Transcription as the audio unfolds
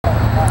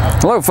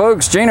Hello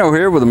folks, Gino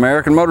here with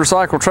American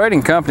Motorcycle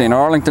Trading Company in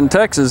Arlington,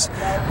 Texas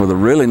with a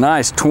really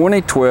nice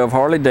 2012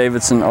 Harley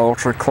Davidson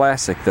Ultra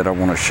Classic that I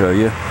want to show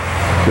you.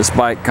 This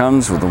bike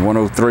comes with a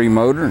 103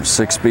 motor and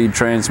 6-speed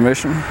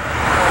transmission.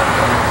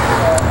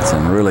 It's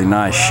in really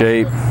nice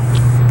shape.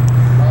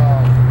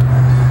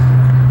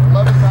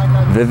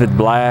 Vivid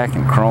black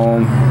and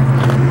chrome.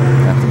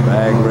 Got the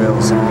bag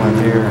rails on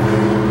it here.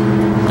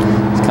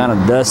 It's kind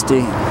of dusty.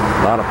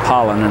 A lot of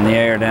pollen in the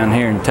air down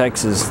here in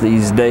Texas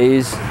these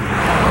days.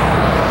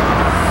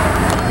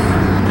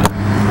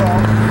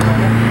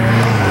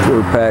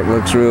 Tour pack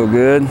looks real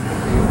good.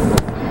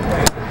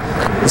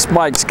 This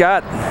bike's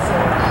got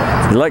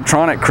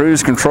electronic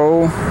cruise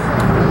control,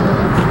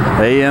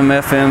 AM,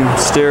 FM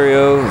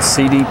stereo,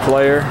 CD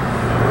player,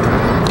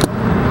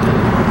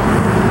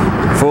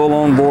 full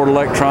onboard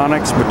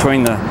electronics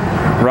between the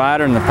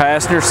rider and the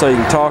passenger so you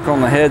can talk on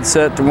the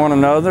headset to one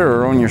another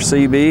or on your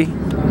CB.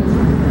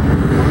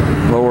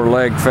 Lower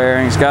leg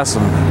fairings, got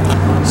some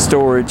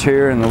storage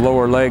here in the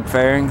lower leg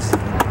fairings.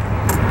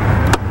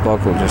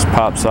 Buckle just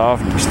pops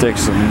off and you stick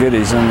some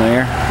goodies in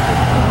there.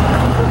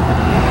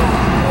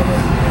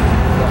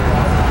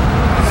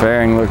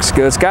 Fairing looks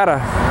good. It's got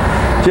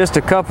just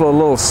a couple of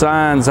little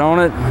signs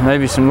on it,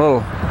 maybe some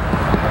little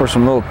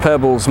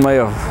pebbles may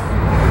have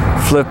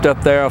flipped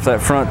up there off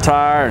that front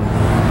tire and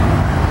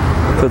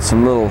put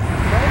some little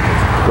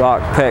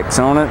rock pecks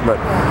on it, but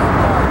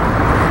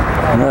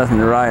nothing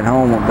to write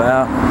home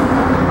about.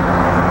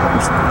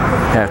 Just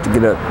have to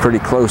get up pretty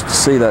close to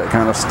see that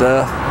kind of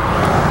stuff.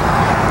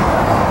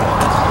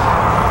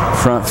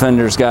 Front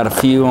fender's got a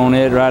few on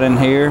it right in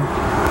here.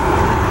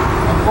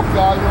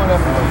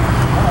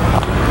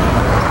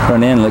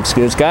 Front end looks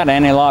good. It's got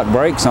anti-lock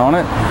brakes on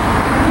it.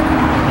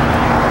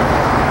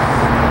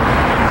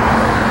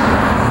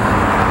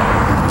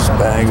 This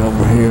bag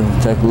over here,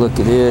 we'll take a look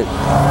at it.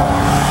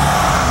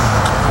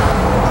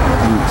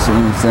 Don't see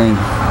anything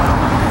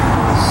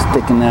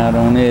sticking out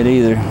on it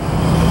either.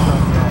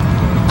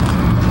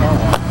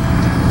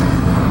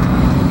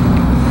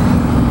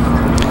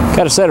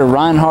 Got a set of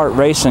Reinhardt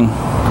Racing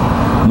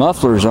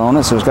mufflers on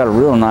it, so it's got a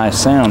real nice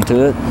sound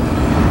to it.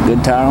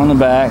 Good tire on the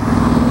back.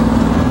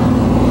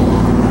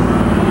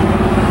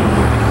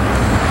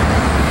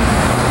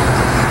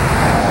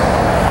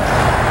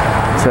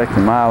 Check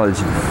the mileage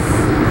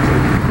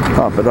and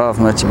pop it off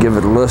and let you give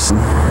it a listen.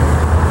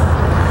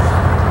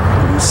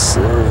 Let's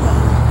see.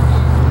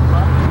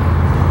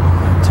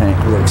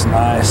 Tank looks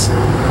nice.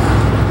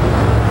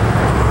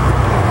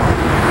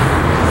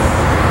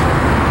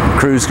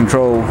 Cruise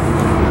control,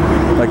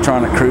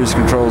 electronic cruise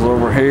controls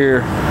over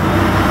here.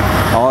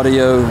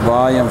 Audio,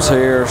 volumes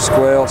here,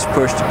 squelch,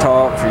 push to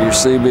talk for your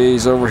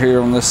CBs over here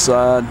on this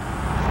side.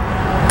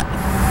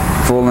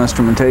 Full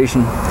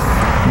instrumentation.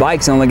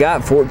 Bike's only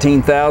got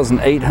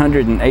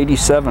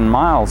 14,887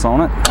 miles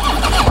on it.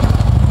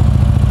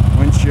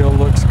 Windshield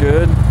looks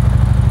good.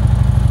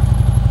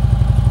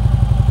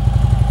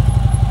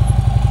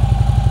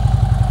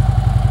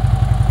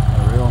 A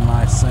real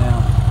nice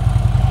sound.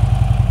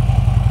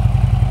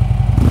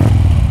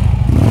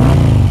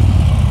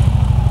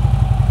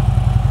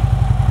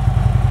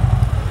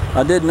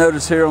 I did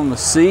notice here on the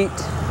seat,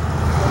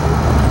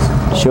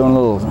 showing a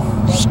little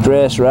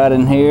stress right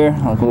in here,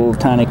 like a little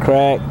tiny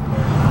crack.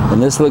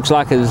 And this looks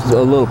like a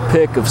little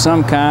pick of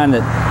some kind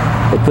that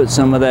they put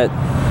some of that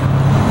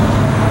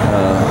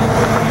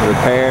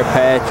repair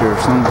patch or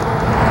some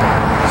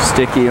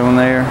sticky on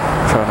there.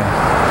 Try to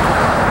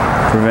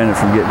prevent it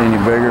from getting any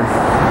bigger.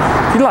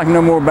 If you'd like to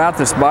know more about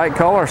this bike,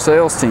 call our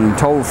sales team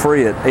toll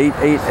free at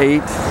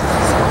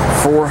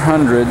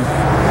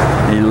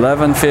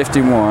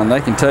 888-400-1151.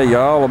 They can tell you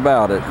all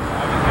about it.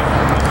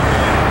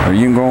 Or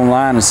you can go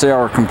online and see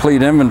our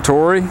complete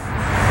inventory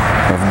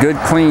of good,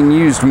 clean,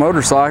 used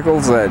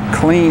motorcycles at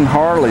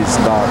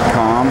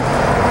cleanharleys.com.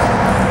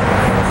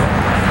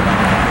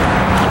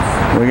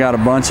 We got a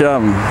bunch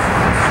of them.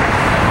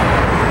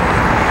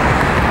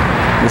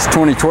 This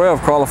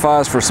 2012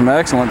 qualifies for some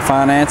excellent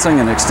financing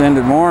and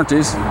extended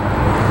warranties.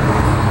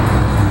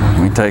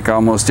 We take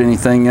almost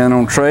anything in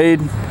on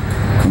trade,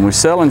 and we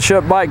sell and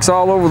ship bikes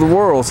all over the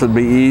world, so it'd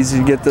be easy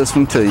to get this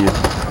one to you.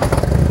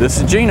 This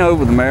is Gino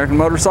with American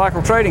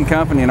Motorcycle Trading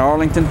Company in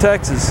Arlington,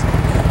 Texas.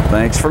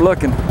 Thanks for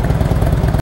looking.